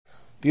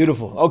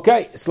Beautiful.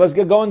 Okay, so let's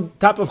get going.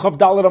 Top of Chav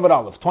Dalet Amud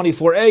Aleph,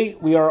 24a.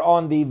 We are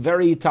on the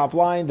very top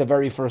line, the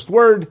very first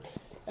word,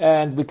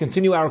 and we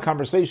continue our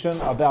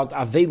conversation about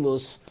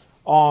Avelus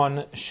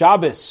on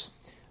Shabbos.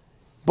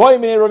 Boy,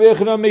 Rabbi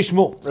Yochanan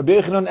Mishmuel. Rabbi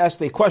Yochanan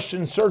asked a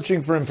question,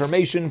 searching for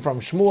information from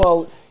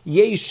Shmuel.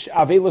 Yesh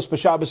Avelus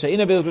b'Shabbos, in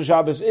Avelus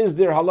b'Shabbos. Is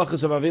there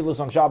halachas of Avelus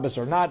on Shabbos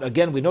or not?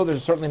 Again, we know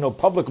there's certainly no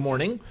public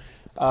mourning.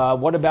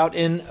 What about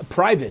in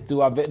private?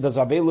 Does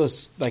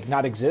Avelus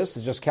not exist?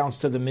 It just counts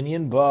to the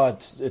minyan,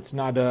 but it's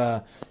not.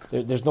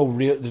 There's no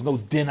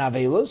din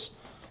Avelus.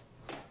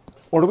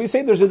 Or do we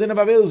say there's a din of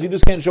Avelus? You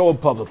just can't show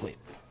up publicly.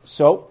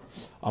 So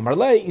Amar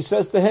Lei, he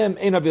says to him,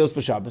 "Ein Avelus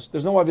b'Shabbos."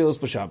 There's no Avelus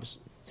b'Shabbos.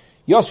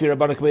 Yosfir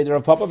about a Kveder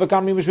of Papa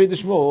v'Kamri Mishvei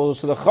Shmuel.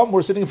 So the Chum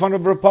were sitting in front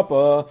of Rav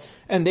Papa,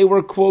 and they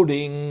were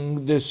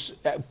quoting this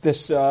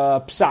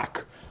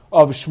psak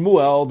of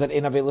Shmuel that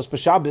in Avelus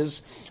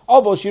b'Shabbos.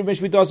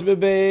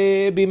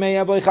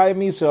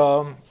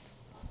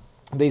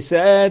 They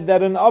said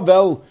that an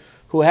Avel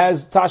who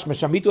has Tashma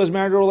Shamitu has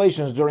marital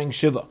relations during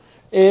Shiva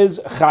is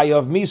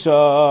Chayav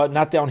Misa,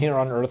 not down here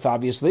on earth,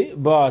 obviously,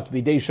 but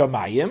Bidei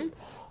Shamayim.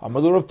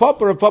 Amalur of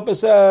Papa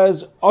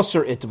says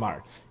Aser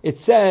Itmar. It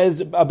says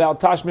about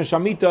Tashma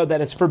Shamita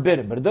that it's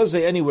forbidden, but it does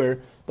say anywhere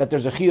that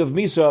there's a Chayav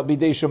Misa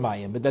Bidei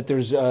Shamayim, but that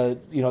there's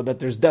that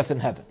there's death in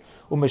heaven.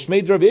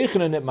 Umeshmeid Rabbi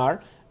Yochanan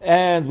Itmar.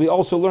 And we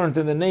also learned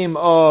in the name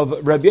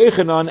of Rabbi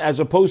Yochanan as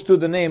opposed to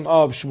the name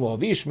of Shmuel.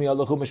 Vishmi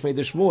Allahu Mishmei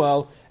de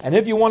Shmuel. And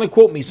if you want to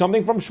quote me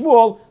something from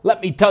Shmuel,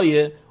 let me tell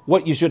you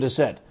what you should have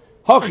said.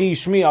 Hachi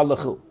Shmi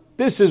Allahu.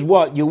 This is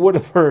what you would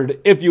have heard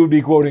if you would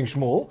be quoting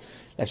Shmuel.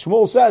 That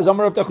Shmuel says,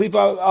 Amar of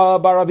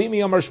Tachlifa Bar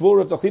Avimi, Amar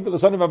Shmuel of Tachlifa, the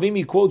son of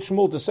Avimi, quotes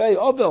Shmuel to say,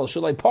 Avel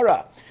Shalai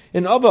Para.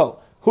 In Avel,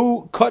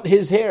 who cut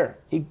his hair,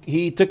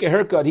 he took a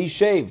haircut, he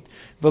shaved,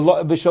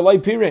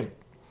 Vishalai Pirim,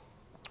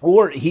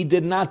 or he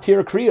did not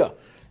tear Kriya.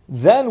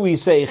 Then we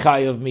say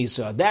Chayav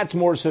Misa. That's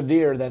more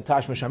severe than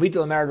Tashma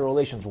Shamita marital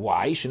relations.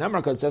 Why?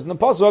 Shneimar says in the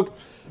pasuk,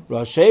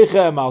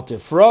 Rashechem al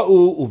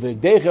tifra'u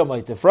uvegdechem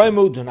al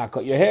tifraimu. Do not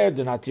cut your hair,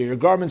 do not tear your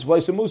garments,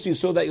 v'leisamusi,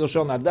 so that you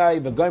shall not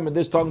die. V'gayim,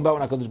 this talking about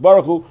when HaKadosh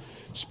Baruch Hu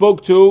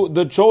spoke to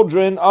the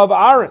children of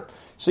Aaron.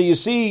 So you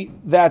see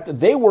that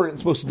they weren't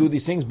supposed to do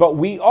these things, but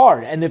we are.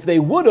 And if they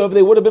would have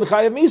been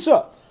Chayav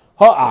Misa.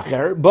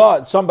 Ha'acher,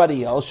 but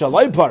somebody else,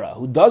 Shalai Para,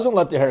 who doesn't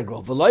let the hair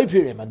grow, v'lai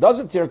pirim, and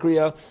doesn't tear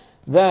Kriya,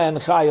 then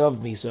Chayav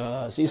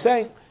Misa. So he's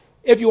saying,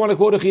 if you want to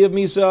quote a Chayav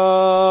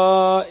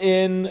Misa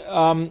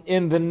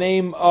in the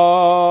name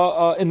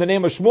of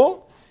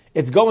Shmuel,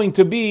 it's going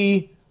to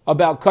be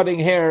about cutting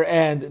hair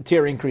and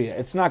tearing Kriya.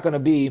 It's not going to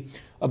be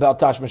about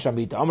Tashma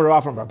Shamita. Amar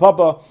Rafram Bar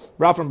Papa.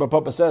 Rafram Bar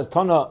Papa says,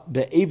 Tana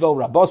be'evel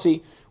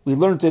Rabasi. We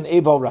learned in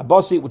Evel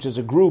Rabasi, which is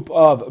a group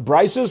of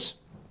brises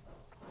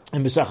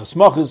and Mesachas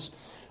Machas.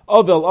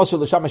 Avel also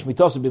l'shamash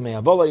mitasa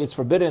b'mei avola. It's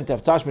forbidden to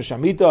have Tashma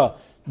Shamita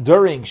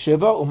during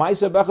Shiva.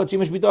 Umaysa b'echad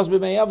shimish mitasa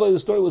b'mei avola. The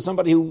story was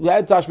somebody who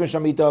had Tashma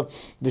Shamita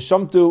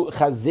v'shamtu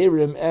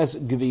chazirim es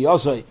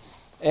gviyosai,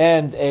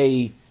 and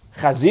a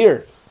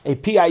chazir, a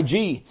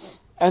pig,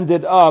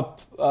 ended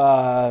up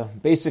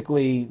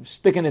basically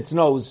sticking its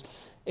nose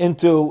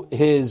into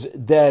his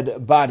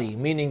dead body,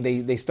 meaning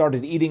they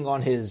started eating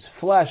on his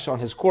flesh, on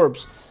his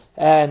corpse,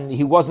 and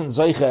he wasn't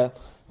zeicha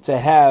to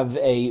have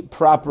a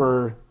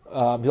proper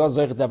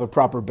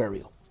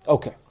burial.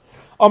 Okay.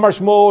 Amar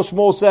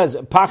Shmuel says,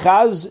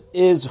 Pachaz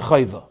is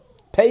chayva.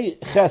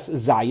 Peches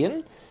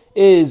zayin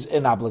is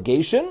an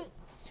obligation.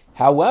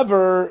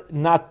 However,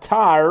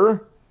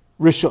 natar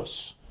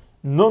rishus.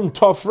 Nun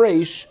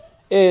tofresh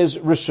is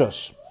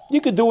rishus.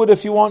 You could do it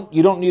if you want.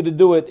 You don't need to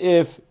do it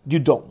if you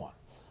don't want.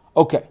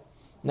 Okay.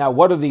 Now,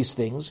 what are these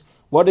things?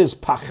 What is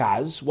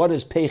pachaz? What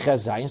is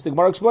peches zayin? The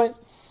Gemara explains.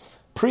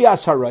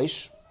 Priyas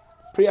haraish.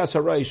 Priyas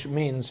haraish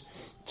means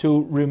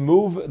to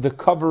remove the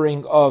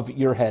covering of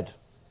your head.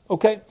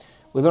 Okay?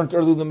 We learned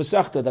earlier in the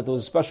Masechta that there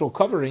was a special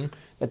covering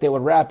that they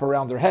would wrap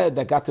around their head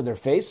that got to their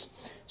face.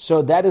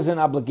 So that is an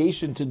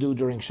obligation to do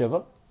during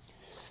Shiva.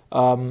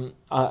 On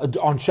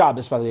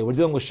Shabbos, by the way. We're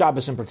dealing with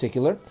Shabbos in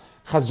particular.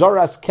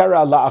 Chazaras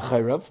kera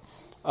la'achayrav.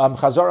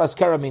 Chazaras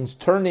kera means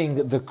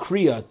turning the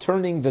kriya,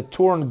 turning the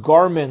torn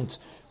garment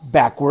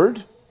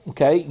backward.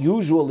 Okay?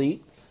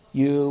 Usually,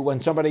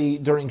 when somebody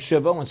during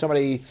Shiva, when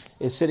somebody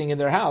is sitting in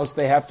their house,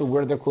 they have to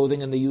wear their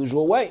clothing in the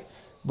usual way.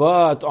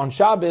 But on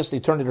Shabbos, they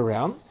turn it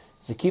around.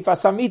 Zikifa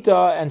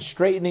samita, and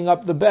straightening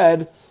up the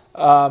bed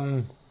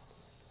on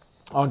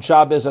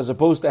Shabbos, as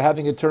opposed to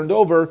having it turned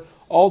over.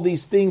 All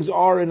these things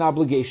are an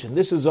obligation.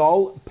 This is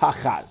all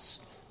pachaz.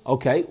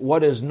 Okay,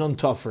 what is nun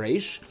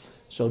tafresh?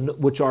 So,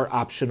 which are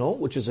optional,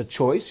 which is a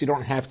choice. You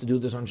don't have to do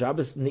this on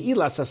Shabbos.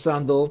 Ne'ilas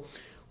sandal,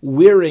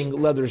 wearing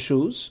leather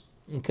shoes.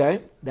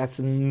 Okay, that's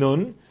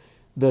nun.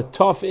 The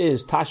tuf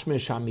is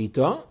tashmish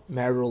hamita,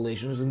 marital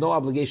relations. There's no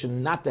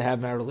obligation not to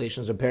have marital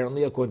relations,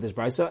 apparently, according to this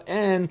brisa.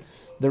 And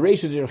the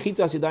reish is your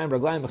chitzas yadayim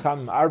raglayim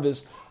v'cham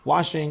arvis,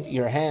 washing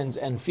your hands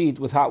and feet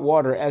with hot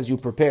water as you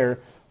prepare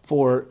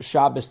for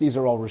Shabbos. These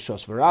are all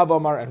rishos. Rav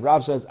Amar, and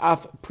Rav says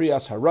af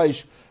priyas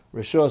haraish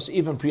Rishos,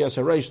 even Priyas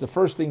HaReish, the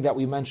first thing that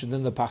we mentioned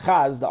in the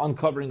Pachaz, the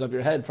uncovering of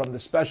your head from the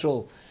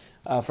special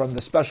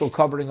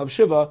covering of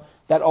Shiva,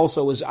 that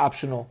also is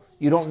optional.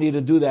 You don't need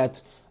to do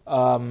that.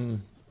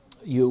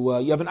 You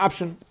have an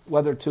option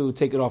whether to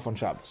take it off on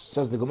Shabbos.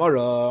 Says the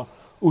Gemara,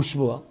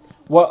 Ushmuel.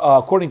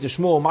 According to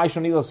Shmuel,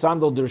 Ma'ishonila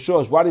Sandal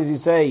Dirshos, why does he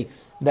say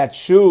that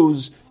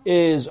shoes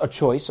is a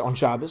choice on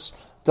Shabbos?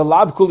 The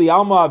Lav Kuli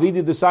Alma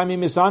Avidi Desaimi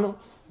Misanu.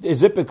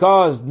 Is it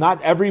because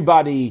not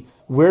everybody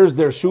wears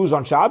their shoes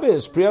on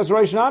Shabbos? Priyas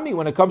Reish Nami,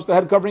 when it comes to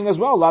head covering as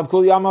well. Lav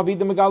Kuli Alma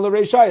Avidi Megal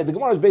Reishaya. The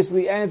Gemara is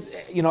basically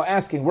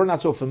asking. We're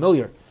not so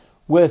familiar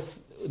with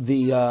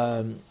the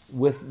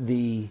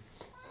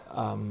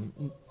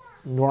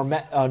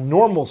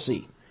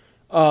normalcy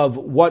of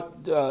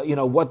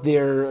what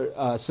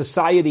their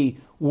society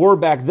wore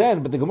back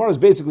then, but the Gemara is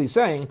basically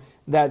saying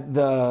that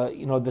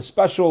the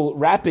special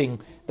wrapping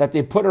that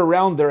they put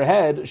around their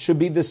head should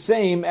be the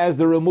same as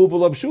the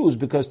removal of shoes,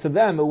 because to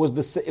them it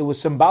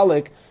was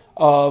symbolic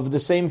of the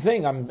same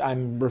thing.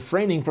 I'm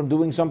refraining from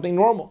doing something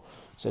normal.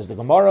 Says the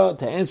Gemara,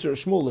 to answer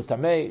Shmuel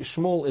L'tamei,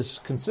 Shmuel is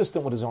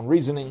consistent with his own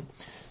reasoning.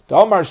 To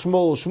Omar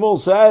Shmuel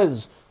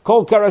says,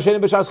 Kol kara sheni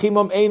b'shas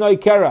chimom einoi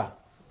kara.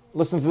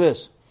 Listen to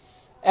this.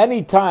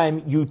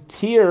 Anytime you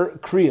tear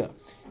kriya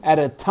at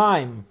a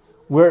time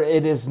where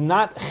it is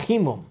not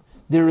chimum,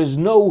 there is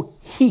no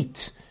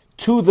heat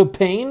to the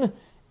pain,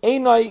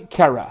 einoi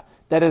kara.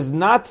 That is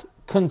not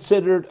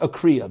considered a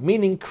kriya.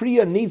 Meaning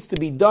kriya needs to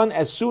be done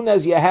as soon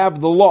as you have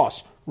the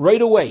loss.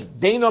 Right away.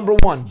 Day number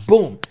 1,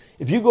 boom.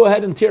 If you go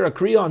ahead and tear a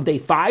kriya on day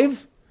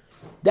 5,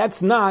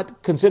 that's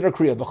not considered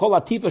kriya.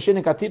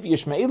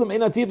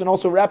 And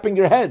also wrapping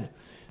your head.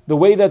 The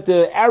way that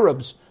the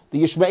Arabs,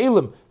 the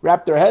Yishmaelim,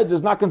 wrap their heads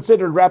is not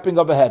considered wrapping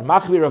of a head.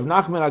 Machvir of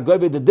Nachman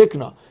Agobe de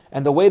Dikna.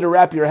 And the way to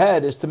wrap your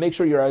head is to make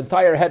sure your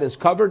entire head is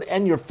covered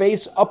and your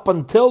face up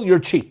until your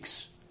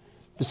cheeks.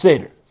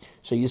 Beseder.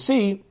 So you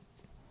see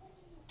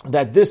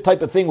that this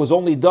type of thing was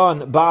only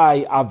done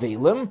by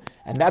Avelim,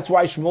 and that's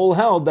why Shmuel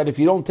held that if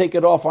you don't take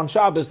it off on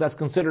Shabbos, that's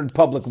considered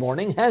public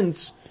mourning.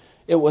 Hence,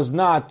 it was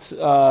not.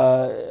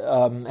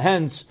 A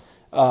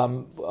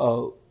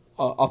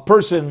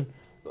person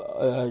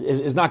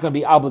is not going to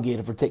be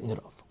obligated for taking it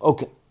off.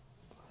 Okay.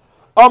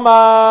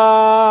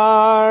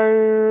 Omar.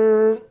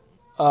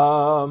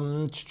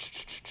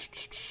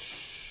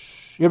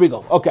 Here we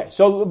go. Okay,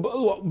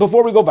 so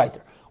before we go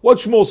weiter,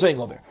 what's Shmuel saying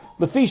over here?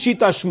 Lefi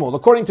Shita Shmuel.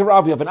 According to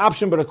Rav, you have an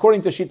option, but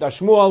according to Shita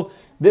Shmuel,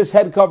 this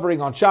head covering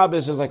on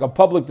Shabbos is like a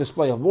public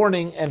display of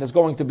mourning, and is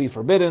going to be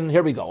forbidden.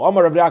 Here we go.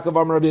 Amar Rav Yaakov,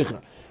 Amar Rav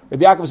Yechon. Rav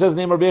Yaakov says the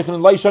name of Rav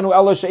Yechon, Laishanu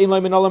Ela She'ein Lai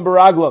Min Olam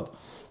Baraglav.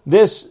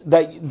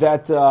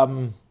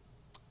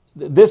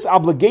 This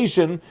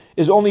obligation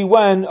is only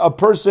when a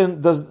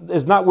person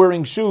is not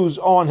wearing shoes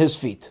on his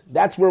feet.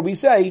 That's where we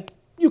say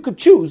you could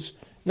choose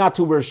not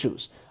to wear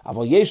shoes. But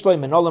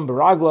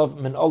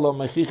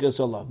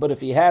if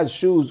he has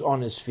shoes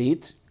on his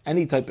feet,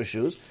 any type of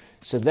shoes,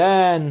 so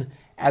then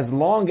as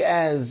long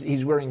as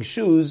he's wearing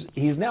shoes,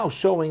 he's now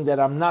showing that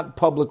I'm not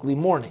publicly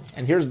mourning.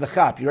 And here's the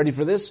chap. You ready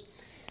for this?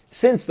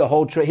 Here's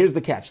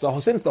the catch.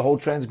 Since the whole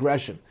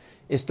transgression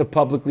is to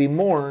publicly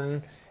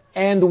mourn,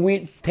 and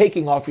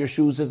taking off your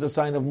shoes is a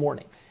sign of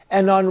mourning,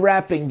 and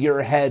unwrapping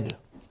your head,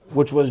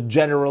 which was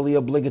generally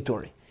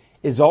obligatory,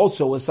 is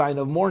also a sign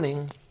of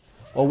mourning.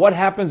 Well, what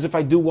happens if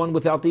I do one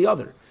without the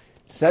other?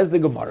 Says the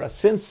Gemara,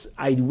 since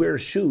I wear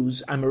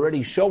shoes, I'm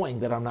already showing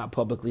that I'm not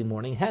publicly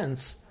mourning,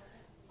 hence,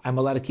 I'm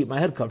allowed to keep my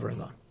head covering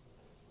on.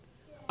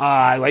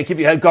 I keep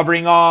your head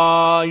covering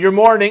on, you're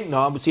mourning.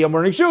 No, but see, I'm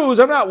wearing shoes,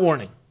 I'm not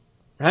mourning.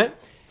 Right?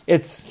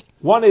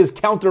 One is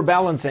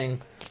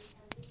counterbalancing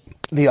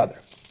the other.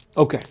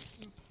 Okay.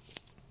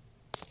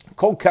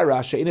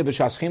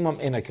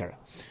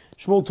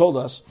 Shmuel told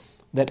us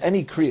that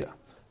any kriya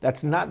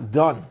that's not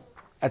done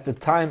at the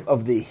time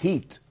of the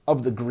heat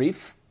of the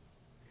grief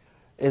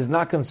is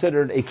not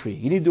considered a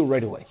kriya. You need to do it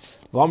right away.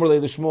 But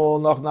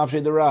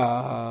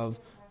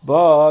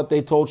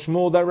they told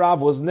Shmuel that Rav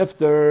was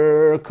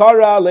nifter.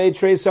 Kara le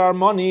trace our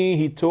money.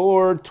 He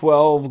tore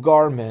 12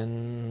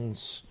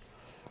 garments.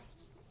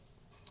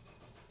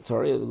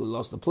 Sorry, we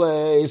lost the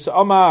place.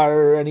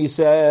 Omar, and he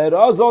said,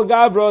 Ozal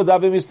Gavra,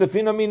 David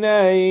Mistafina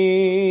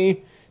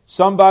Minei.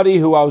 Somebody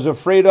who I was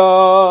afraid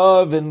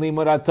of in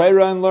Limud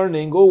HaTorah and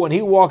learning. Oh, when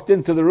he walked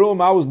into the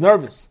room, I was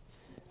nervous.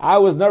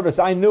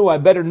 I knew I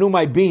better knew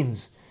my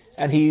beans.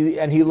 And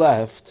he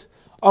left.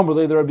 And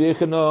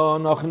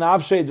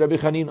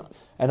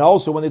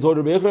also when they told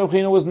Rabbi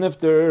Yechina was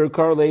nifter,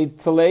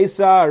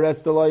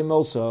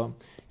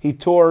 he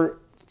tore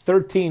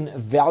 13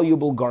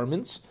 valuable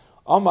garments.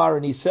 Omar,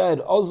 and he said,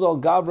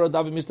 Ozal Gavra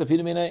David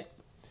Mistafina Minei.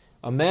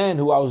 A man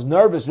who I was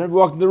nervous, remember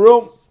walked in the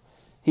room,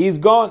 he's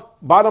gone.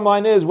 Bottom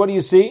line is, what do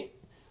you see?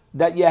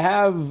 That you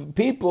have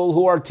people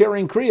who are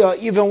tearing kriya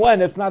even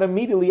when it's not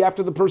immediately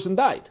after the person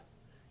died.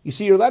 You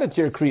see, you're allowed to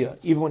tear kriya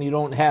even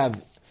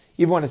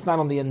when it's not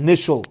on the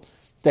initial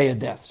day of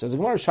death. Says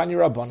Gemara Shani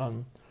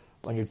Rabbanan,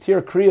 when you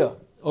tear kriya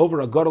over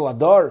a gadol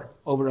adar,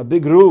 over a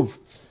big ruv,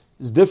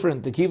 is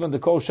different. The kivan the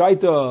kol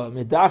shaita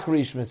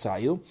medachrish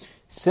mitzayu,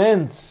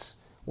 since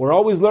We're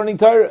always learning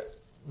Torah.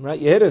 Right?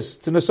 You hit us.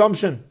 It's an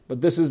assumption.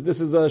 But this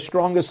is a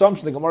strong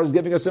assumption. The Gemara is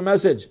giving us a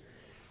message.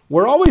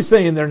 We're always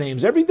saying their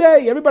names every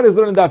day. Everybody's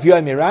learning Daf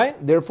Yomi, right?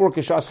 Therefore,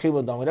 Kishas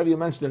Chiludam. Whenever you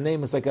mention their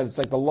name, it's like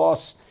the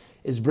loss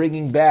is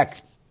bringing back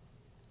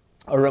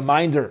a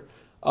reminder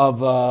of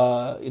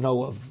the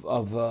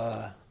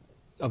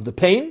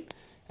pain,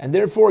 and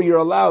therefore you're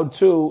allowed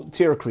to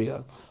tear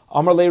kriya.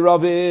 Amar le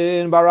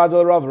Ravin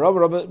Barada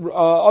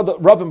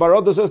Ravin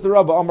Barada says to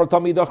Rav Amar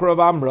Tamidach Rav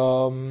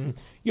Amram.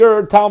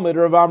 Your Talmud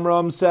Rav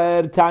Amram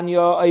said Tanya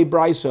a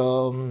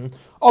Brisa.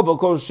 Aval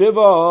kol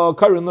shiva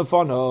karin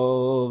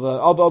lefanov.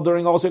 Aval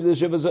during all seven of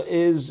the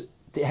shivas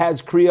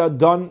has kriya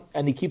done,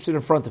 and he keeps it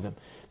in front of him.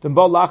 If you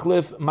want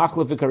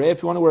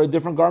to wear a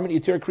different garment,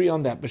 you tear kriya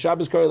on that.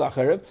 B'Shabbos kari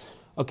lacharev.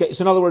 Okay,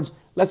 so in other words,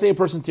 let's say a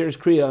person tears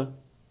kriya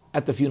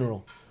at the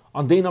funeral.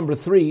 On day number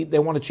 3, they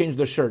want to change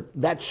their shirt.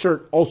 That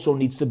shirt also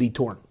needs to be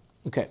torn.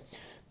 Okay,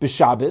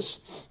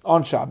 B'Shabbos,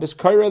 on Shabbos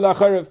kari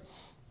lacharev.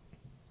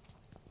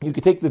 You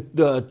could take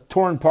the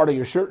torn part of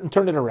your shirt and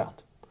turn it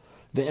around.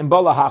 The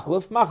imbala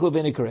hachlif, machlif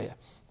inikareya.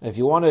 If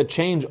you want to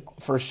change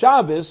for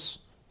Shabbos,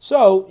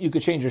 so you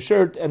could change your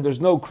shirt, and there's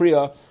no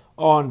kriya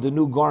on the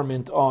new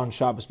garment on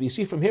Shabbos. But you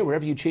see from here,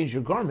 wherever you change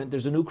your garment,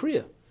 there's a new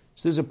kriya.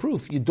 So there's a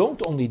proof. You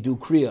don't only do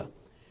kriya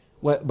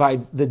by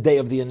the day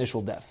of the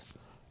initial death.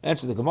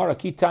 Answer the Gemara,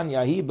 Kitan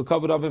Yahi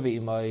b'kavod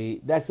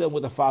avivimai. That's them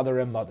with the father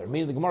and mother.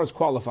 Meaning the Gemara is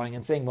qualifying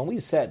and saying, when we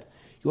said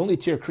you only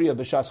tear kriya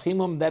b'shas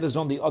chimum, that is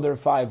on the other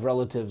 5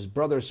 relatives,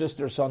 brother,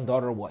 sister, son,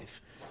 daughter,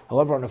 wife.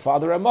 However, on the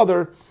father and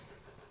mother,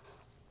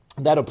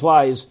 that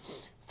applies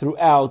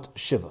throughout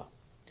Shiva.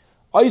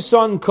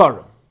 Aysan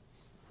Karam.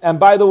 And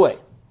by the way,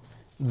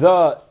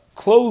 the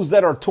clothes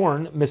that are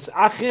torn,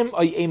 misachim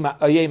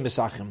ayeh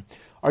misachim.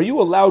 Are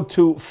you allowed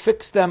to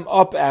fix them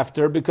up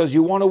after because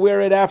you want to wear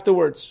it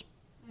afterwards?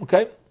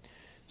 Okay?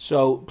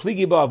 So,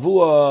 pligi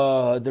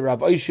ba'avua the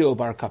Rav Aishio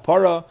bar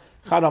kapara,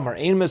 chadamar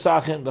ein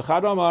misachim,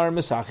 v'chadamar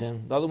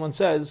misachim. The other one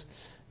says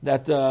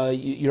that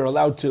you're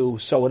allowed to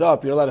sew it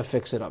up, you're allowed to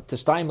fix it up.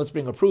 This time, let's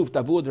bring a proof.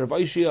 Davua the Rav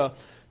Aishio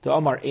to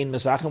Amar Ein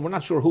Mesachim. We're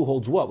not sure who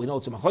holds what. We know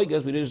it's a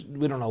Machoigas.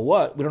 We don't know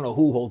what. We don't know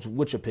who holds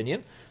which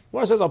opinion.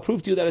 Gemara says, I'll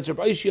prove to you that it's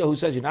Rav Aishia who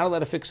says you're not allowed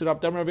to fix it up.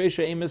 Damar Rav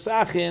Aishia Ein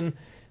Mesachim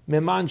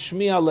Meman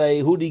Shmi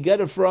Alei. Who did he get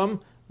it from?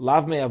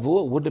 Lav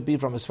Me'avu. Would it be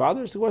from his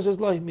father? So the Gemara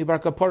says, Lai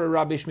Mibar Kapara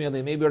Rabbi Shmi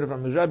Alei. Maybe it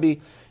from his Rabbi.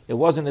 It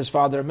wasn't his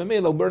father.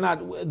 Memela.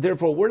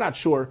 We're not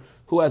sure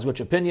who has which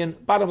opinion.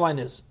 Bottom line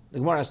is, the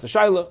Gemara asks the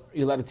Shaila,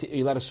 you let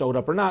it sew it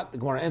up or not. The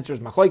Gemara answers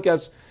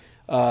Machoikas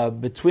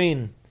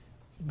between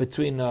the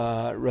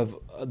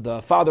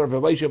father of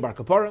Rav Aishia bar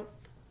Kapara.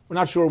 We're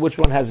not sure which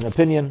one has an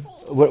opinion.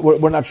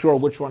 We're not sure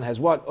which one has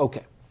what.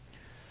 Okay.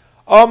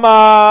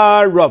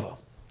 Omar Rava.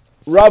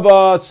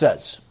 Rava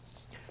says,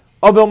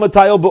 Avel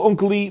matayel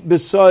ba'unkli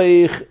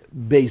b'soich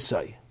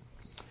beisai.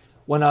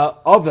 When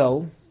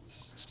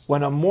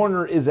a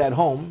mourner is at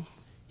home,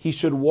 he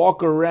should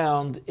walk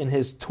around in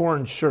his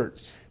torn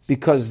shirt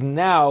because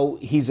now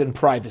he's in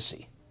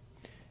privacy.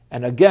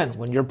 And again,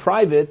 when you're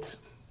private,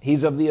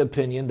 he's of the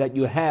opinion that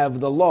you have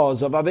the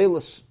laws of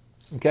Avelis.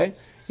 Okay?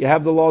 You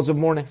have the laws of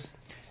mourning.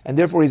 And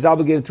therefore he's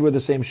obligated to wear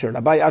the same shirt.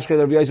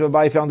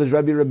 Abai found his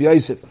Rabbi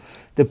Yosef.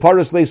 The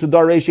Paras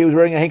Leisudar Reishi was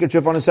wearing a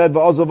handkerchief on his head, and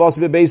he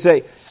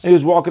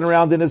was walking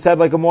around in his head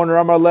like a mourner.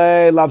 Amar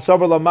Le, Lav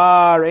Savar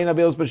Lamar, Ein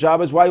Avelis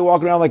B'Shabbos. Why are you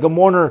walking around like a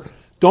mourner?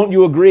 Don't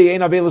you agree?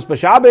 Ein Avelis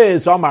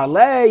B'Shabbos. Amar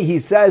Le, he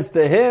says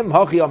to him,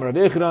 Hachi Amar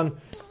Rabbi Yechanan.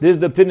 This is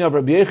the opinion of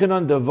Rabbi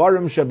Yechanan,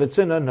 Devarim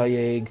Shabetzina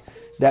Nayeg.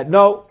 That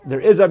no, there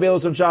is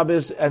Avelis on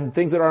Shabbos, and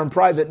things that are in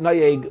private,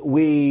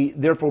 Nayeg,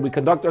 therefore we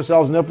conduct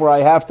ourselves, and therefore I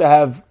have to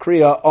have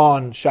Kriya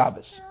on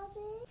Shabbos.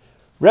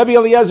 Rabbi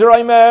Eliezer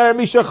Aimer,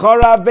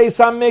 Mishachara Beis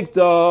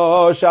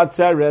HaMikdash,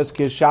 Atzeres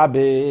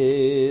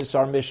Kishabbos.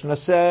 Our Mishnah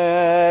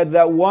said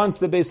that once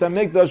the Beis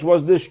HaMikdash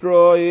was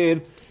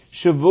destroyed,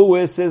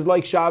 Shavuos is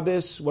like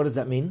Shabbos. What does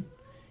that mean?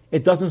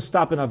 It doesn't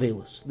stop in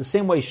Avelis. The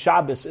same way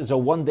Shabbos is a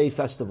one-day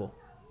festival.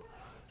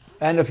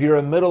 And if you're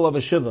in the middle of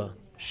a Shiva,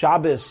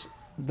 Shabbos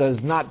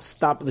does not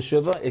stop the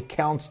Shiva, it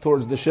counts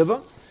towards the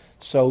Shiva.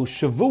 So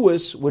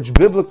Shavuos, which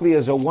biblically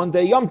is a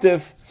one-day Yom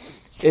Tif,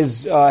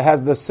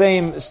 has the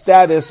same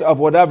status of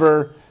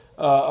whatever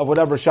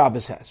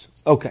Shabbos has.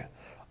 Okay.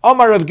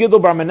 Amar Rav Gidol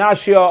Bar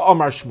Menashia,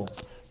 Amar Shmuel.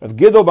 Rav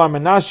Gidol Bar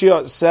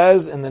Menashia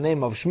says in the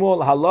name of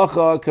Shmuel,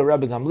 Halacha ke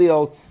Rabbi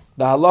Gamliel.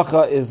 The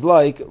halacha is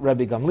like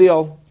Rabbi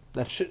Gamliel.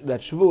 That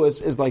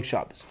Shavuos is like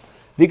Shabbos.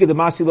 Vika de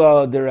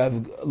Masila de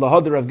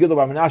Rav Gidol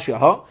Bar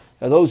Menashia.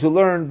 Those who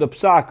learn the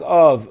psak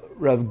of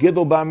Rav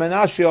Gidol Bar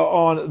Menashia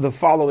on the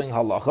following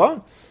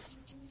halacha.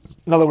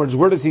 In other words,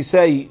 where does he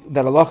say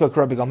that halacha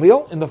Rabbi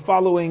Gamliel? In the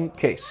following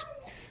case.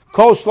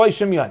 Kol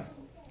shleishim yon.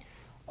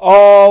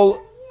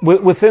 All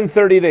within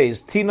 30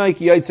 days. Tinaik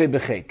yaitze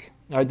b'cheik.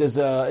 All right, there's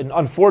an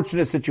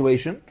unfortunate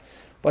situation,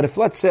 but if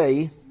let's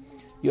say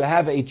you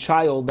have a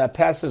child that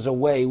passes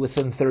away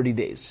within 30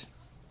 days,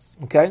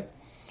 okay?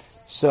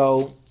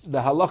 So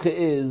the halacha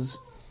is,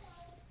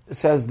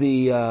 says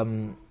the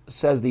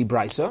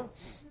Brisa,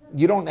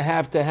 you don't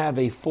have to have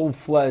a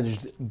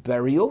full-fledged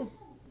burial.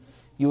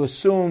 you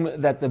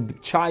assume that the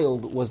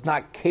child was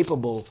not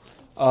capable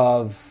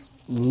of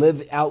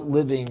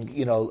outliving,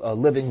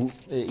 living,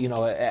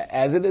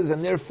 as it is,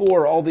 and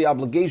therefore all the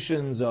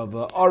obligations of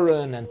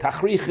aron and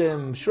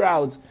tachrichim,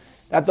 shrouds,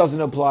 that doesn't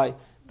apply.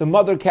 The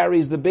mother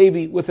carries the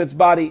baby with its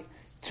body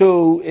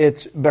to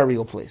its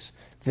burial place.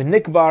 The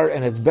nikbar,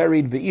 and it's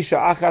buried be'isha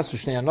achas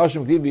u'shnei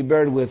anoshim, could be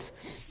buried with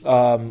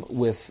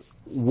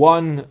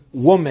one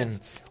woman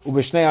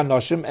u'b'shnei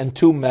anoshim and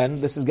two men.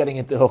 This is getting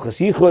into hilchos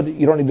yichud.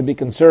 You don't need to be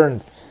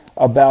concerned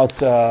about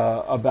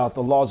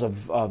the laws of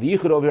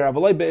yichud over here.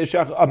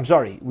 I'm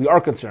sorry, we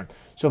are concerned.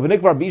 So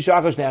v'nikvar be'isha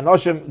achas u'shnei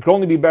anoshim can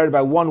only be buried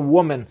by one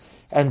woman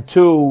and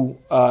two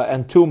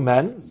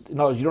men. You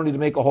don't need to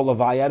make a whole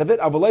avaya out of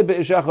it. Avalei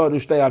be'isha achas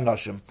u'shnei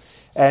anoshim.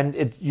 And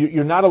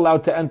you're not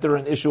allowed to enter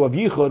an issue of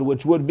yichud,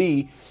 which would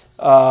be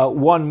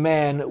one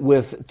man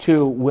with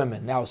two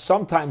women. Now,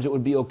 sometimes it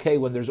would be okay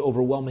when there's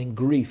overwhelming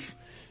grief.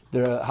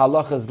 The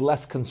halacha is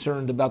less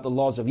concerned about the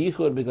laws of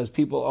yichud because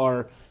people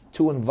are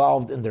too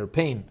involved in their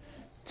pain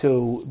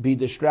to be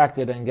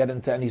distracted and get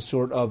into any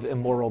sort of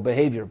immoral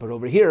behavior. But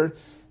over here,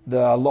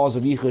 the laws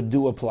of yichud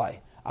do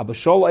apply. Abba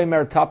Shaul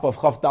Eimer, top of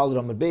Chaf Daled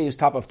Amud Beis,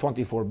 top of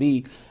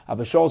 24b.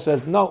 Abba Shaul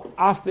says, no,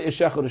 af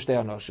be'ishecha u'shtei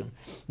anoshim.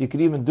 You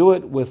could even do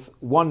it with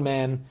one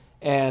man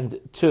and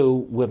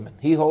two women.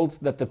 He holds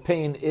that the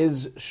pain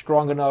is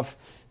strong enough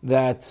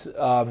that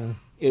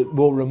it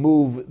will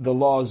remove the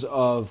laws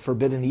of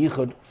forbidden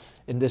yichud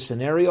in this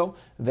scenario.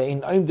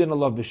 Ve'ein aimdin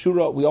alav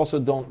b'shura. We also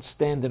don't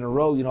stand in a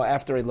row.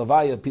 After a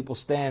levaya, people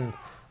stand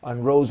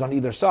on rows on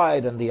either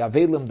side, and the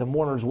avelim, the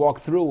mourners,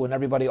 walk through, and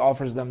everybody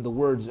offers them the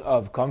words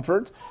of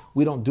comfort.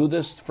 We don't do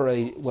this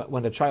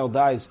when a child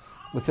dies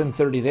within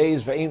 30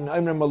 days. We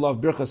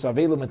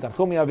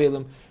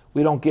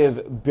don't give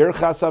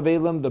birchas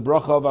avelim, the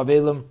bracha of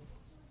avelim,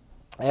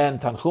 and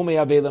tanchumi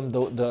avelim,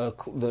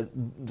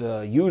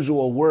 the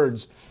usual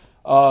words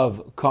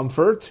of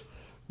comfort.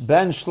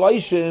 Ben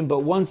shleishim, but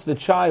once the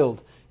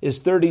child is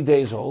 30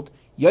 days old,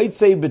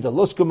 yaitzei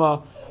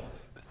b'daluskama,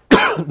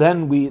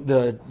 then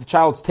the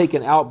child's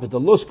taken out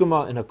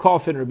b'daluskama in a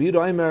coffin. Rabbi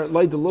Yehuda Aimer,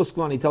 like the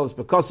luskama, he tells us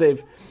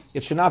b'kasev,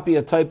 it should not be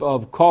a type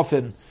of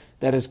coffin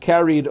that is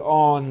carried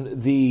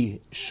on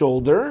the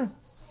shoulder.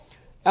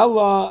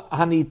 Ella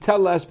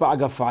haniteles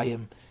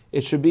ba'agafayim.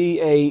 It should be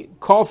a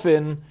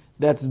coffin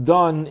that's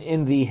done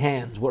in the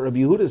hands. What Rabbi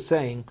Yehuda is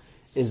saying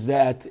is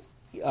that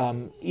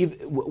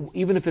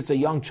even if it's a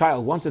young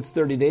child, once it's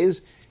 30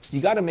 days, you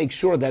got to make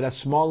sure that as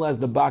small as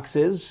the box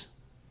is,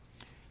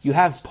 you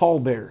have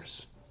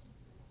pallbearers.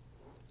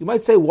 You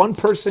might say one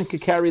person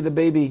could carry the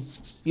baby.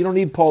 You don't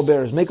need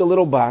pallbearers. Make a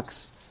little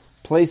box,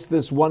 place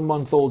this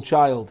 1-month-old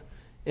child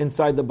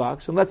inside the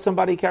box, and let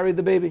somebody carry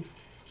the baby.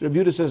 So Rabbi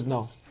Yehuda says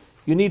no.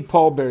 You need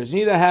pallbearers. You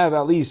need to have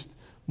at least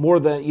more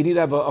than, you need to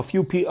have a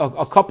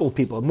couple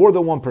people, more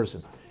than one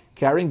person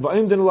carrying.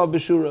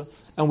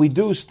 And we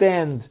do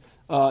stand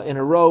in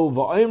a row. We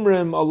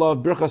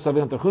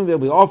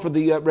offer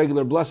the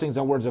regular blessings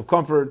and words of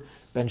comfort.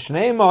 And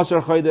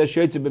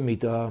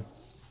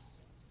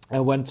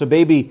when the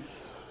baby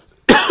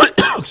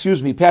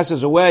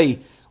passes away,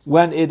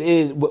 when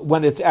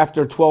it's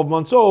after 12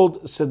 months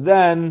old, so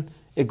then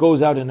it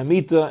goes out in a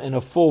mita, in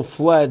a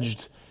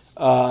full-fledged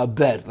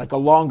bed, like a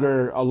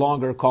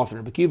longer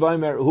coffin.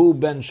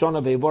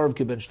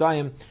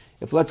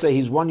 If let's say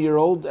he's 1 year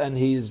old and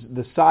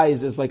the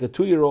size is like a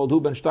 2-year-old,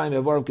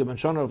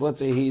 if let's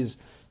say he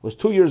was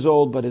 2 years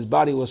old but his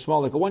body was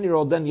small like a 1 year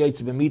old, then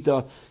yaitz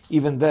b'mita,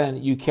 even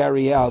then you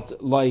carry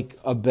out like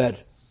a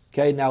bed.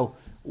 Okay, now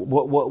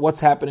what's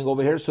happening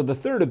over here? So the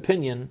third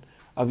opinion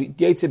of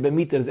yaitz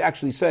b'mita is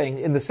actually saying,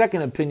 in the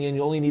second opinion,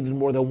 you only needed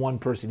more than one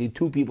person. You need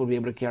two people to be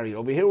able to carry it.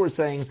 Over here we're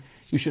saying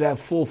you should have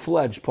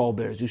full-fledged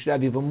pallbearers. You should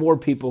have even more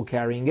people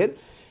carrying it.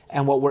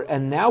 And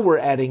now we're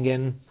adding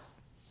in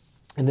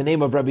the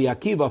name of Rabbi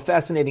Akiva, a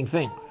fascinating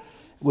thing,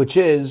 which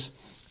is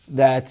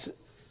that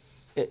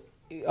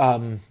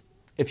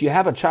if you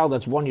have a child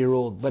that's 1 year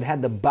old but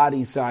had the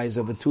body size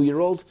of a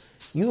 2-year-old,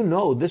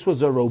 this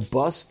was a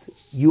robust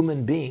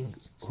human being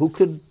who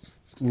could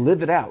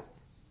live it out,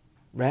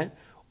 right?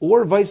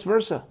 Or vice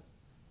versa.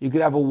 You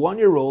could have a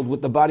 1-year-old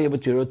with the body of a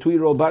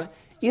 2-year-old body.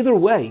 Either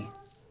way,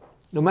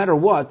 no matter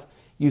what,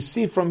 you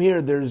see from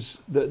here, there's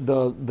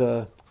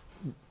the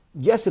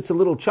yes, it's a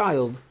little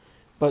child,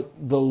 but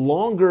the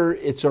longer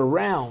it's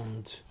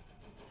around,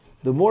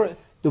 the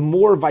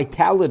more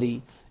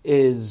vitality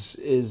is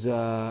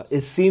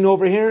seen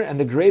over here, and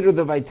the greater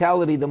the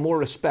vitality, the more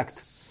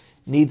respect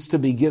needs to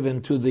be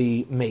given to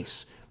the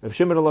mace. Rav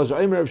Shimon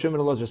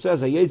Elazar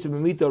says,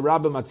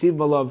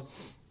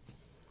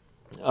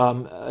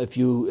 if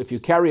you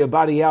carry a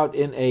body out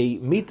in a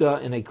mita,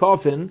 in a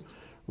coffin,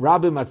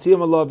 Rabbi Matziv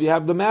Alav, you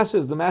have the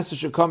masses. The masses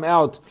should come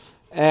out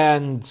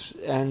and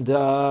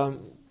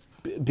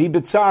be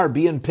bitzar,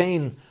 be in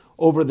pain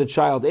over the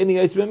child.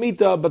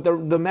 But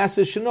the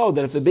masses should know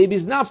that if the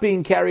baby's not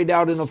being carried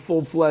out in a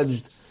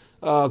full-fledged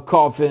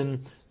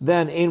coffin,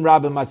 then Ein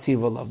Rabbi Matziv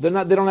Alav.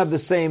 They don't have the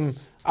same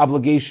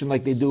obligation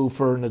like they do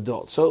for an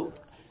adult. So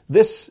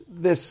this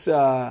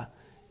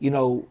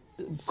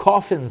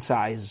coffin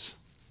size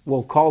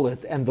we'll call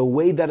it, and the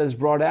way that is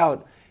brought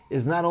out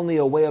is not only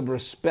a way of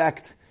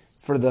respect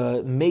for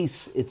the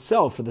mace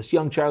itself, for this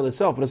young child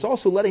itself, but it's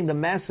also letting the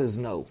masses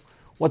know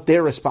what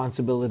their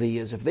responsibility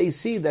is. If they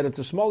see that it's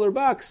a smaller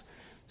box,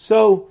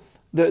 so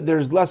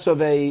there's less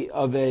of a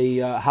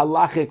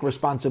halachic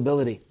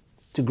responsibility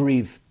to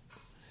grieve.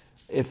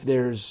 If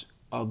there's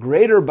a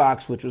greater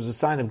box, which was a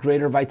sign of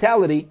greater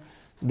vitality,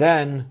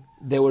 then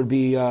there would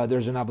be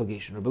there's an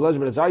obligation. Rabbi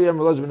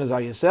Elazar ben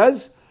Azariah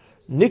says,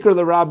 "Nikr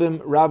the Rabbim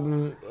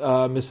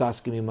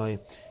misaskim imay."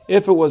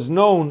 If it was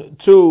known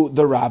to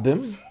the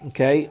Rabbim,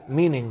 okay,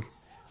 meaning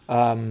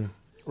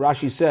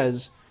Rashi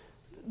says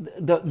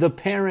the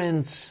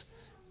parents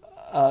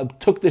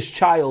took this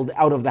child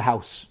out of the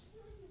house.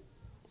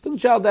 Took the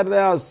child out of the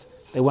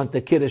house. They went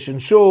to Kiddush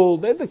and Shul.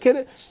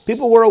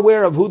 People were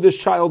aware of who this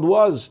child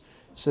was.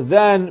 So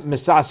then,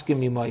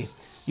 misaskim imay.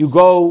 You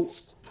go.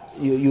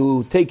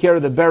 You take care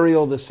of the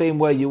burial the same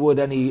way you would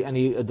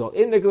any adult.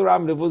 In Nikr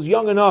Rabbim, if it was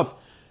young enough,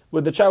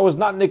 where the child was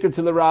not Nikr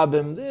to the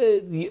Rabbim,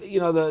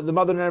 the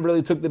mother never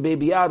really took the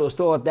baby out, it was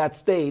still at that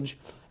stage,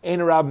 Ein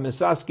Rabbim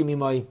misaskim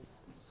imay,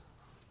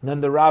 then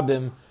the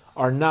Rabbim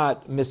are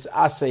not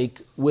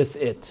misasek with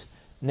it.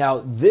 Now,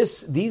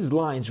 these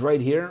lines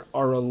right here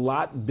are a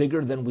lot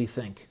bigger than we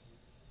think.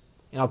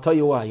 And I'll tell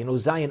you why.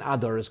 Zayin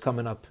Adar is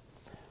coming up.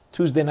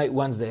 Tuesday night,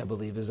 Wednesday, I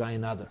believe, is Zayin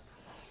Adar.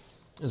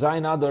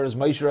 Zayin Adar is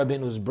Moshe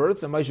Rabbeinu's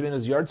birth and Moshe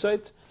Rabbeinu's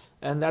yahrzeit,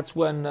 and that's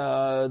when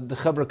the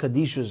Chevra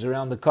Kadishas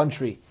around the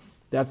country,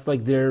 that's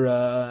like their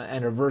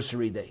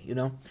anniversary day,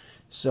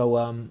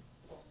 So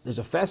there's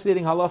a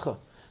fascinating halacha.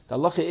 The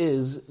halacha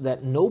is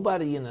that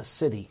nobody in a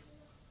city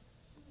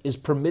is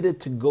permitted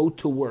to go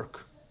to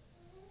work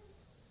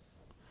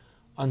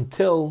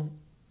until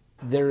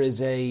there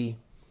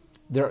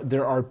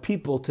are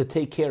people to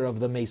take care of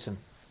the mason,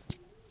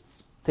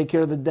 take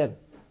care of the dead.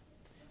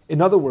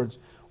 In other words,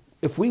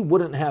 if we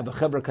wouldn't have a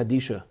Chevra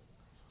Kadisha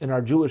in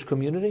our Jewish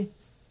community,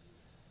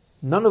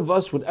 none of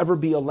us would ever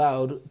be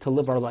allowed to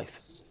live our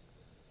life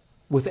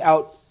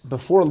without,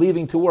 before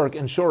leaving to work,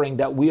 ensuring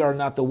that we are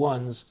not the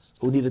ones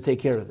who need to take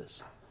care of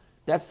this.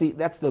 That's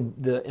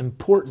the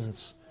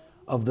importance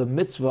of the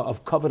mitzvah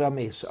of kavod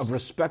hames, of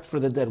respect for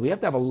the dead. We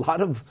have to have a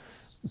lot of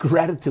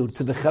gratitude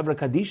to the Chevra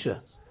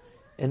Kadisha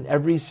in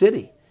every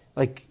city.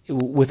 Like,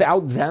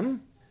 without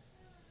them,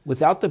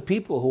 without the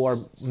people who are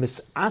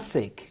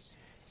misasek,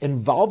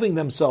 involving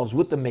themselves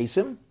with the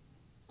mason,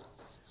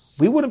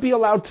 we wouldn't be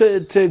allowed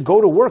to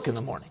go to work in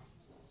the morning.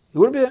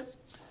 We wouldn't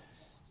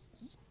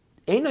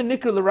be. Eina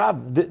nikr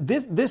l'rab.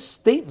 This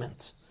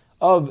statement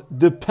of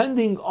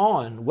depending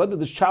on whether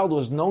this child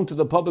was known to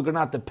the public or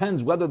not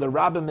depends whether the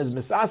rabbim is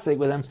misasek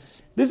with him.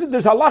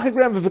 There's halachic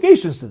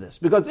ramifications to this,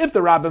 because if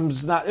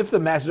the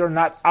masses are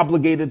not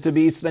obligated to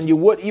be, so then you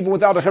would, even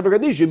without a chevra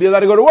kaddish, you'd be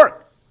allowed to go to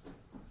work.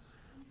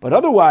 But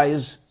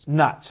otherwise,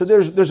 not. So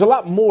there's a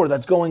lot more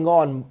that's going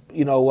on,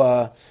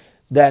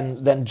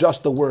 than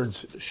just the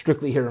words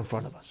strictly here in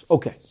front of us.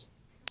 Okay.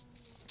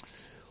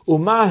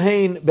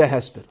 Umahein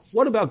behesped.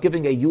 What about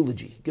giving a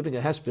eulogy, giving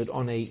a hesped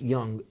on a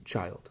young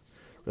child?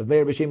 Rav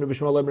Meir b'shem Rabbi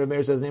Shmuel, Rav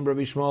Meir says, name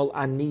Rabbi Shmuel,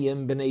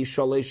 aniyim b'nei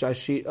shalesh.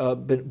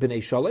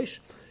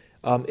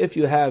 If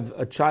you have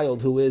a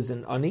child who is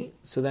an ani,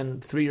 so then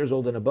 3 years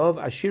old and above,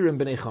 ashirim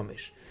b'nei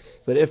chamesh.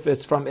 But if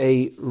it's from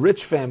a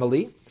rich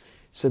family,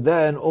 so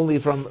then only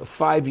from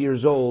 5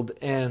 years old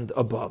and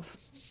above.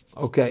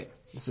 Okay,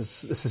 this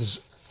is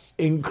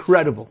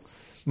incredible,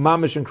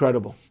 mamish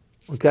incredible.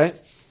 Okay,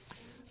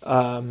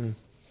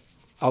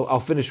 I'll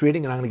finish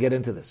reading and I'm going to get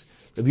into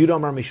this. Rabbi Yehuda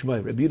Amar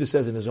Mishmai. Rabbi Yehuda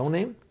says in his own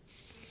name,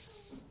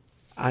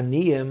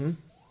 Aniyim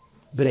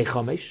b'nei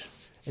chamesh,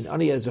 and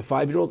Ani is a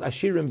 5-year-old.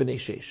 Ashirim b'nei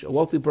sheish, a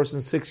wealthy person,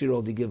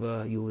 6-year-old, you give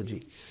a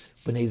eulogy.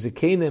 B'nei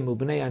zekenim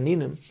u'b'nei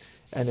aninim,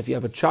 and if you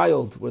have a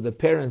child where the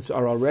parents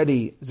are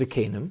already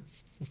zekenim,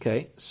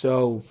 okay,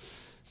 so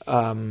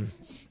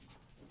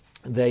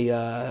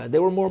they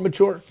were more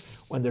mature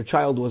when their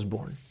child was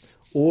born,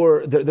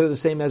 or they're the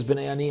same as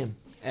b'nei aniyim,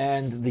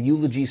 and the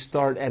eulogies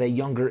start at a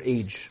younger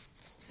age.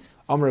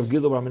 Amar Rav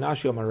Gila bar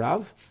Menashe Amar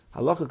Rav,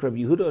 halachak Rabbi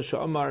Yehuda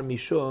she'amar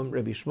mishum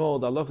Rabbi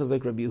Shmuel. The halachah is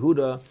like Rabbi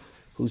Yehuda,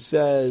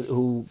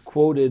 who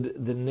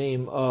quoted the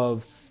name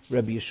of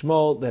Rabbi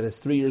Shmuel, that is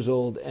 3 years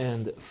old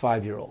and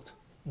 5-year-old.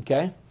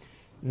 Okay,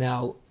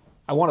 now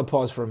I want to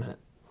pause for a minute.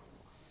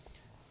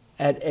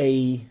 At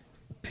a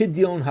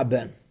pidyon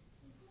haben,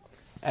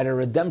 at a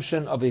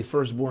redemption of a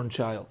firstborn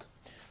child,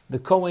 the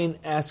Kohen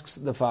asks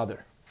the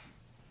father,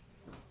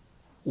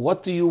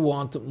 what do you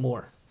want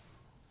more?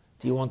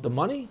 Do you want the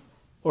money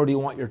or do you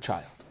want your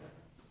child?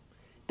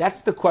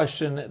 That's the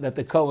question that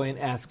the Kohen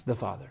asks the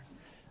father.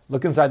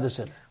 Look inside the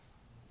siddur.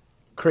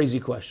 Crazy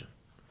question.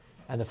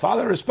 And the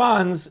father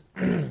responds,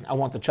 I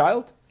want the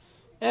child.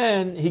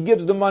 And he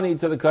gives the money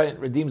to the Kohen,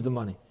 redeems the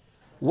money.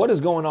 What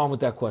is going on with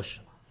that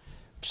question?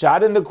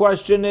 Pshat in the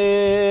question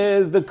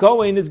is, the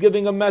Kohen is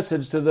giving a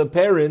message to the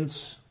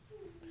parents.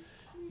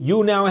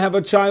 You now have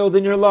a child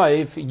in your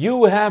life.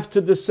 You have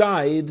to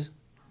decide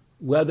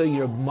whether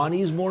your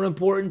money is more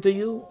important to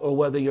you or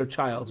whether your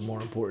child's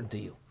more important to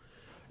you.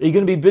 Are you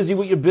going to be busy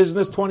with your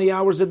business 20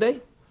 hours a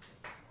day?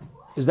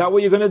 Is that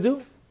what you're going to do?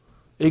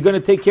 Are you going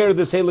to take care of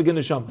this Heilig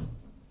Neshama?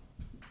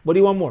 What do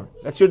you want more?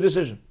 That's your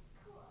decision.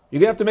 You're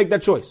going to have to make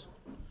that choice.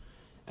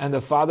 And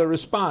the father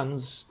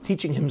responds,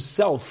 teaching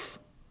himself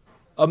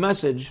a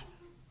message.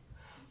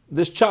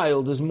 This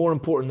child is more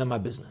important than my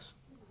business.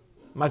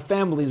 My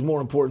family is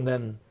more important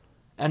than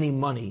any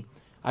money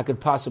I could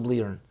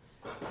possibly earn.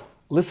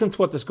 Listen to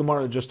what this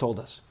Gemara just told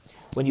us.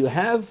 When you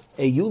have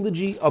a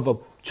eulogy of a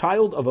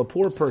child of a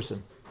poor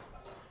person,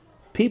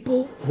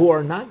 people who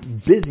are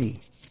not busy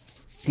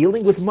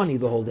dealing with money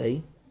the whole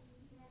day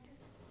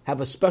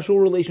have a special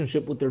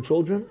relationship with their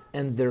children,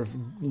 and their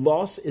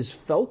loss is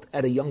felt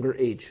at a younger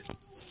age.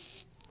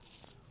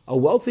 A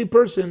wealthy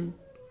person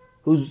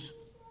who's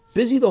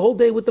busy the whole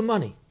day with the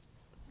money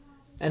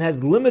and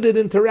has limited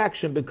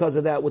interaction because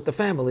of that with the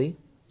family,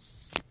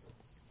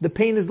 the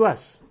pain is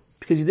less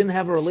because you didn't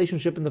have a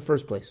relationship in the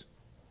first place.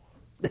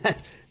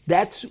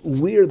 That's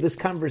where this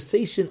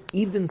conversation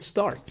even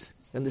starts.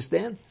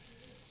 Understand?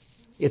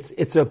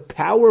 It's a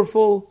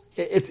powerful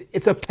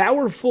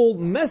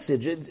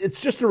message.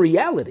 It's just a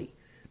reality.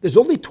 There's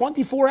only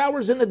 24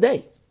 hours in a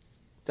day.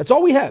 That's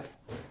all we have.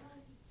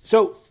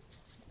 So,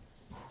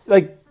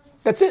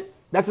 that's it.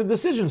 That's a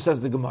decision,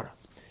 says the Gemara.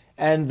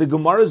 And the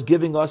Gemara is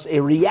giving us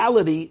a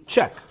reality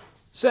check,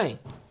 saying,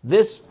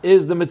 this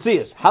is the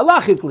Metzias.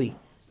 Halachically,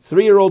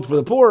 3-year-old for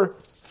the poor,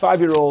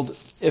 5-year-old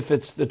if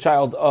it's the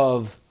child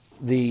of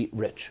the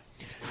rich.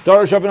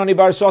 Rani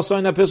Bar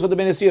Sosain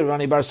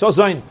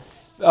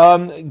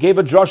gave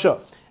a drasha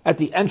at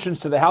the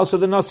entrance to the house of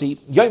the Nasi.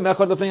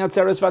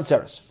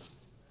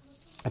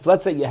 If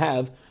let's say you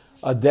have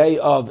a day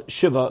of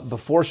Shiva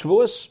before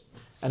Shavuos,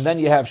 and then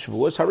you have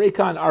Shavuos,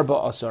 Harekan Arba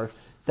Asar,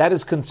 that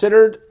is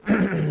considered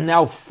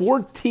now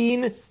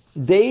 14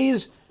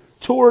 days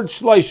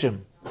towards Shloshim.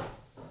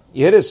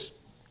 You hear this?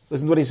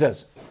 Listen to what he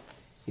says.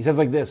 He says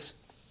like this.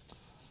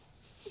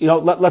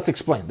 Let's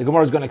explain. The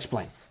Gemara is going to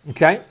explain.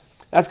 Okay?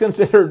 That's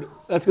considered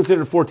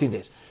 14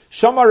 days.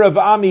 Shama Rav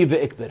Ami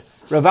ve'ikbir.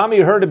 Rav Ami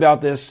heard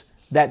about this,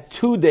 that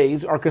 2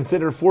 days are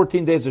considered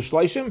 14 days of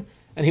Shloshim,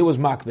 and he was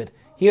makbid.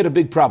 He had a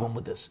big problem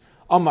with this.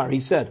 Amar, he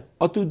said,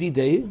 Atu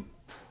didei?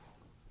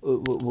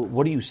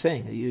 What are you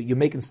saying? You're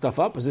making stuff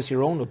up? Is this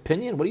your own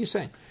opinion? What are you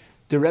saying?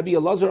 The Rebbe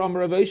Elazar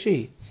Amar Rav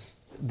Eishi.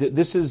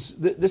 This is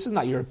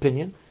not your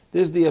opinion.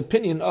 This is the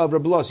opinion of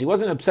Rebbe Elazar. He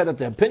wasn't upset at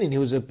the opinion. He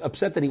was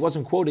upset that he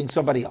wasn't quoting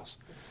somebody else.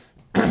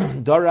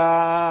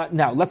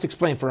 Now, let's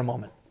explain for a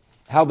moment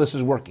how this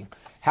is working.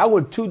 How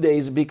would 2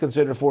 days be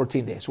considered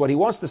 14 days? What he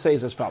wants to say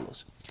is as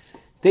follows.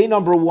 Day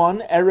number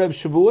 1, Erev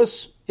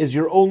Shavuos, is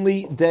your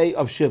only day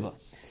of Shiva.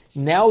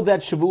 Now that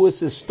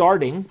Shavuos is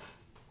starting,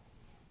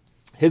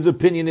 his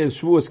opinion is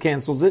Shavuos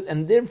cancels it,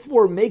 and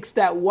therefore makes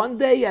that 1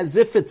 day as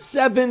if it's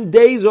 7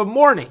 days of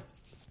mourning.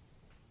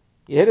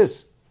 Yeah, it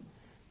is.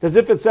 It's as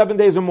if it's 7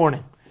 days of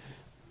mourning.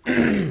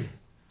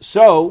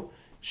 So,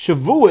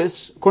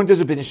 Shavuos, according to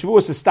his opinion,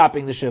 Shavuos is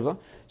stopping the Shiva.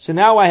 So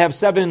now I have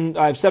seven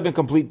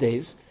complete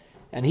days.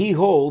 And he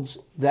holds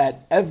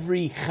that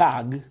every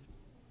Chag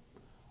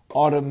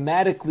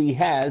automatically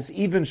has,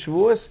 even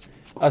Shavuos,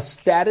 a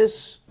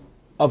status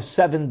of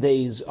 7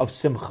 days of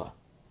Simcha.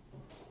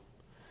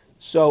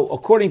 So,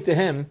 according to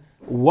him,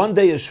 1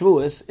 day of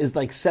Shavuos is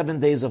like 7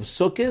 days of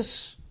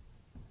Sukkot,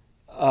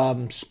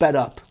 sped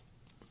up,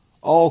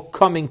 all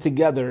coming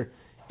together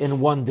in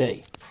 1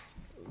 day.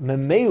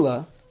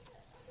 Memela,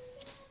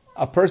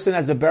 a person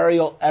has a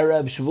burial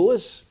Erev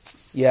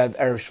Shavuos. You have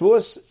Erev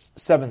Shavuos,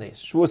 7 days.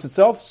 Shavuos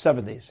itself,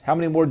 7 days. How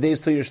many more days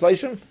till your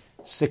Shloshim?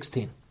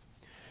 16.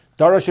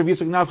 Darash Rav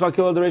Yitzchak Nafcha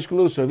Kila Deresh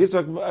Galusa. Rav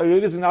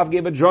Yitzchak Naf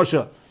gave a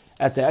drasha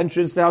at the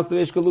entrance to the house of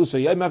Deresh Galusa.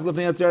 Yomech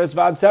Lefnei Atzeres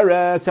Vad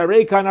Tzeres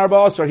Harei Kan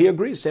Arba Asar. He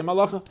agrees. Same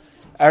halacha.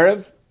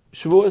 Erev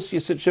Shavuos, you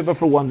sit Shiva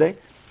for 1 day,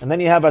 and then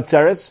you have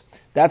Atzeres.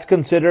 That's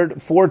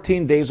considered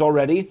 14 days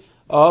already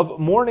of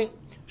mourning.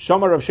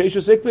 Shamar Rav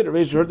Sheshes Ikbid.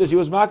 Rav heard this. He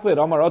was makbid.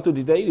 Amar Atu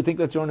Didei. You think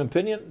that's your own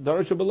opinion?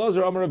 Darash Rav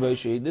Elazar Amar Rav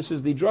Eishi. This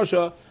is the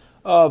drasha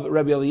of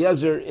Rabbi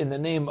Eliezer in the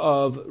name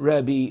of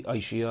Rabbi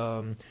Eishi.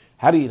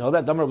 How do you know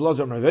that? Damar Rabbi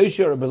Elazar Rabbi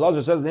Eishi. Rabbi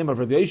Elazar says the name of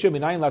Rabbi Eishi.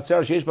 Minayin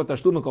Latzer Sheish Bat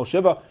Tashlum Kol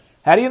Shiva.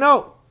 How do you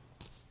know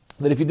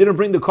that if you didn't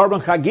bring the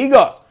Karban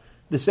Chagiga,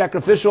 the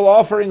sacrificial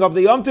offering of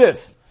the Yom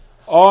Tif,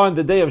 on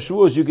the day of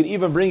Shavuos, you could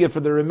even bring it for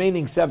the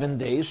remaining 7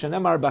 days.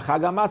 Shenemar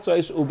b'chag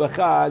hamatzos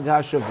u'b'chag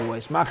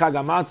hashavuos. Ma'chag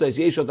hamatzos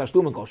yeshot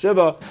tashlum kol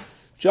shiva.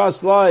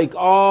 Just like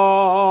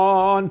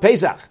on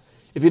Pesach,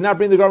 if you're not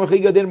bringing the Karban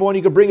Chagiga day number 1,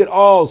 you could bring it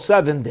all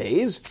 7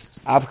 days.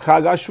 Av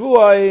chag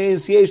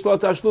hashavuos yesh lo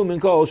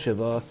tashlum kol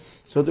shiva.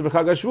 So the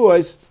b'chag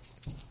hashavuos,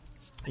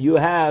 you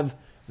have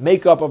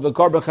makeup of the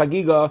Karban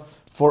Chagiga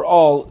for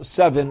all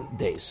 7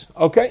 days.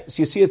 Okay,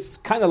 so you see, it's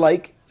kind of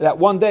like that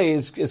 1 day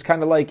is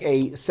kind of like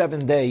a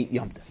 7-day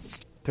Yom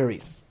Tov.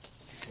 Period.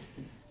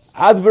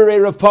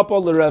 Adbere Rav Papa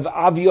l'Rav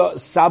Avia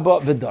Saba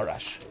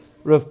v'Darash.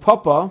 Rav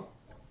Papa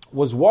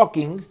was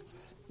walking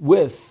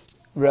with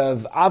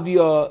Rav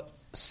Avia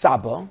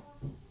Saba,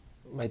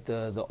 right,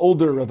 the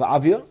older Rav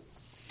Avia,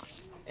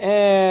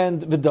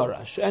 and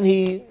v'Darash, and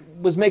he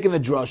was making a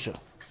drasha.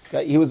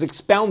 Okay? He was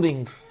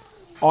expounding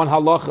on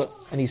halacha,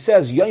 and he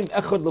says Yom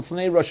Echad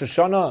Lefnei Rosh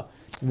Hashanah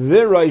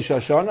v'Rosh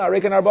Hashanah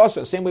Arekan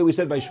Arbasa. Same way we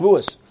said by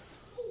Shavuos.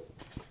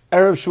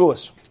 Erev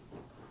Shavuos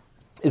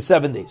is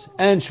 7 days,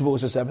 and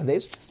Shavuos is 7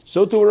 days.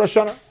 So too Rosh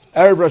Hashanah.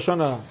 Erev Rosh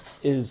Hashanah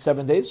is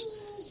 7 days.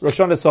 Rosh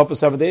Hashanah itself is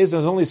 7 days.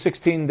 There's only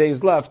 16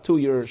 days left to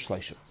your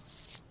Shleishim.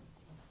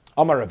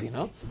 Amar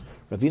Ravina.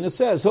 Ravina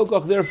says,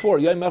 Hilkoch, therefore,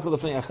 Yom Echad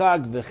Lefnei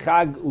Chag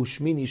v'Chag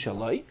Ushmini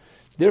Shalai.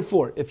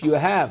 Therefore, if you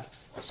have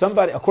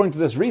somebody, according to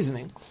this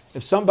reasoning,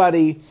 if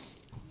somebody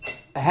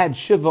had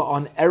Shiva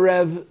on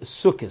Erev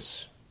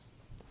Sukkos,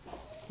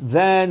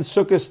 then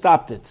Sukkos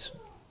stopped it.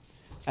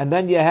 And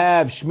then you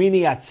have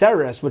Shmini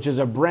Atzeres, which is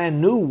a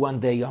brand new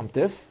one-day Yom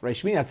Tif. Right?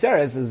 Shmini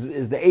Atzeres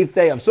is the 8th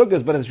day of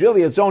Sukkos, but it's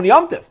really its own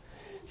Yom Tif.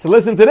 So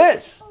listen to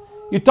this.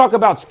 You talk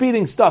about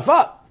speeding stuff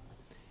up.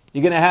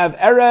 You're going to have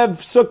Erev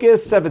Sukkos,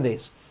 7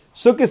 days.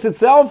 Sukkos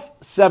itself,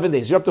 7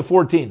 days. You're up to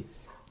 14.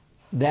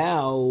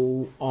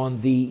 Now,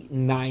 on the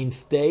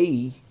 9th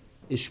day,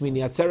 is Shmini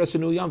Atzeres a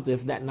new Yom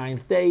Tif. That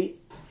 9th day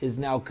is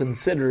now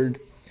considered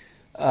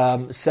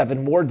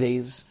 7 more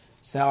days.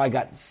 So now I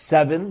got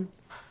 7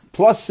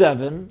 plus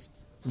 7.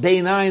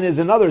 Day 9 is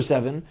another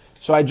 7.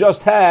 So I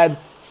just had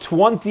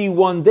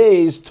 21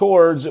 days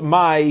towards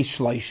my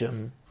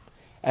Shleishim.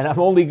 And I'm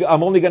only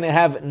going to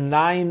have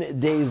 9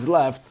 days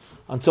left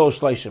until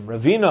Shleishim.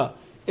 Ravina,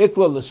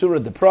 Ikla L'Sura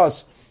de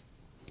Pras.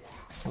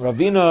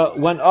 Ravina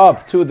went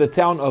up to the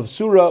town of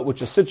Sura,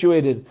 which is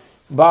situated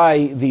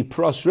by the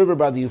Pras River,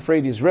 by the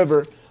Euphrates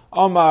River.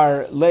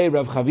 Amar Le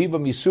Rav Chaviva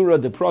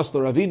Misura de Pras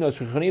lo Ravina,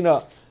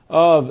 Shechanina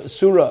of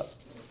Sura,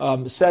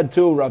 said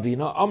to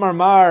Ravina,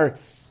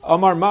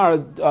 Amar Mar,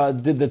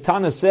 did the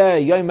Tana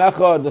say, Yom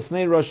Echad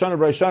Lefnei Rosh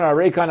Hashanah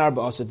Arekan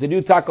Arba'asa? Did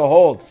you take a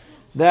hold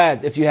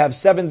that if you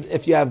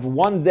have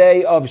 1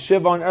 day of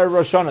Shiva on Erev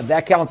Rosh Hashanah,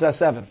 that counts as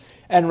 7,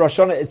 and Rosh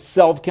Hashanah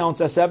itself counts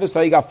as 7,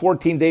 so you got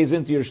 14 days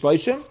into your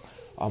Shleishim?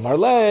 Amar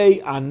Le,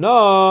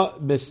 Ana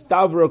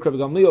Mistavro Krav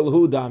Gamliel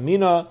Hu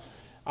Damina.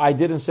 I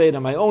didn't say it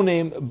in my own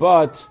name,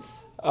 but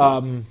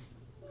I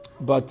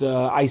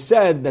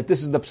said that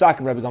this is the Psak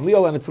of Rabbi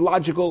Gamliel, and it's a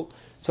logical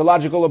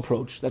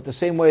approach. That the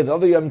same way the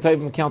other Yom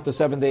Tovim count to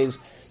 7 days,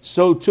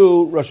 so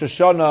too Rosh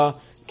Hashanah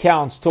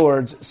counts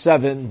towards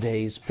 7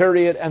 days.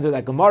 Period. End of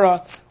that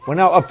Gemara. We're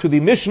now up to the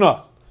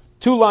Mishnah.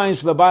 2 lines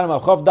from the bottom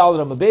of Chav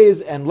Daled Amud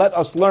Beis, and let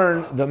us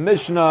learn the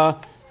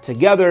Mishnah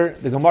together.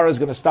 The Gemara is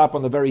going to stop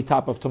on the very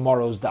top of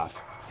tomorrow's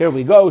daf. Here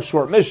we go.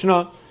 Short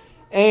Mishnah.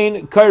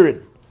 Ein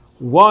Kairin.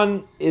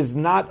 One is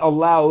not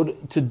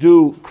allowed to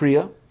do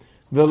Kriya.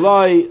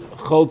 V'lai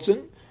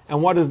Chotzen.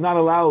 And one is not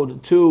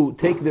allowed to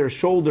take their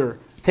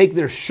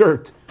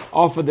shirt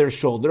off of their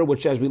shoulder,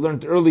 which, as we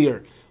learned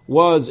earlier,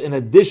 was an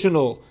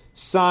additional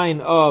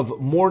sign of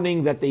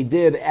mourning that they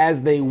did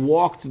as they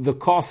walked the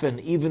coffin,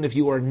 even if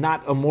you are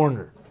not a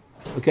mourner.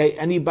 Okay,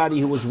 anybody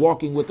who was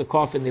walking with the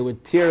coffin, they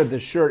would tear the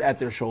shirt at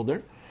their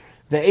shoulder.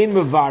 The Ein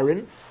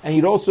Mevarin, and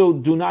you'd also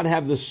do not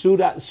have the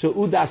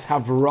Seudas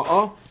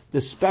Havra'ah,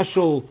 the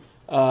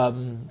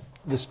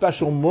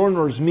special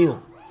mourner's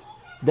meal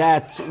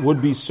that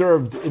would be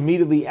served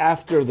immediately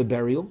after the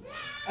burial.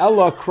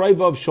 Ella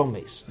Kraivav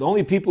Shomes. The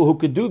only people who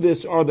could do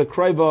this are the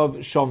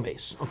Kraivav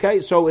Shomes. Okay,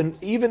 so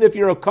even if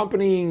you're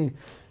accompanying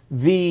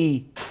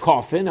the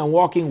coffin and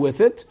walking with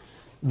it,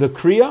 the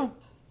Kriya,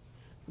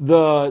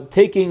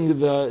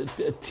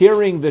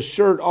 tearing the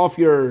shirt off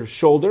your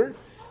shoulder,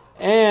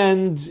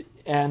 and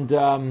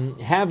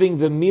having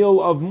the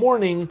meal of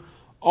mourning,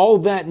 all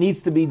that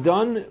needs to be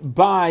done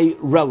by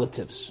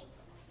relatives.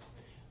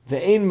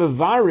 Ve'ein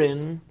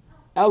mevarin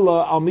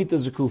ella almita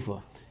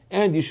zakufa.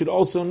 And you should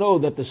also know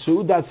that the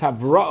Seudas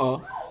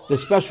Havra'ah, the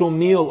special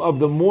meal of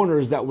the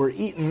mourners that were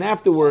eaten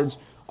afterwards,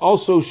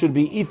 also should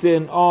be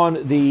eaten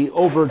on the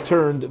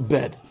overturned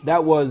bed.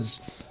 That was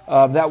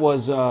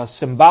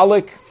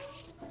symbolic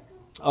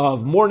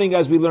of mourning,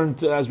 as we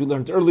learned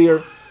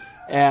earlier,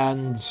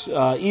 and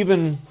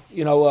even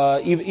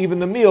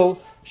the meal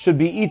should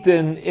be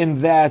eaten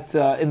in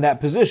that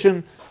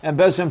position. And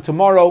Bezim,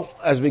 tomorrow,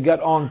 as we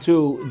get on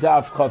to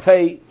Daf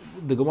Chafei,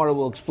 the Gemara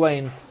will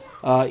explain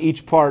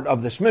each part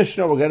of this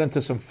Mishnah. We'll get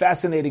into some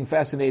fascinating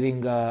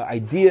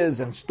ideas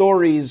and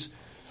stories,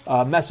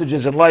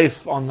 messages in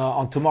life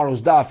on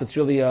tomorrow's Daf. It's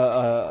really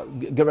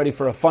get ready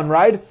for a fun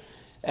ride,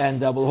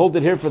 and we'll hold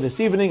it here for this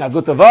evening.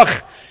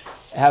 Agutavach.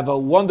 Have a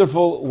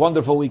wonderful,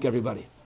 wonderful week, everybody.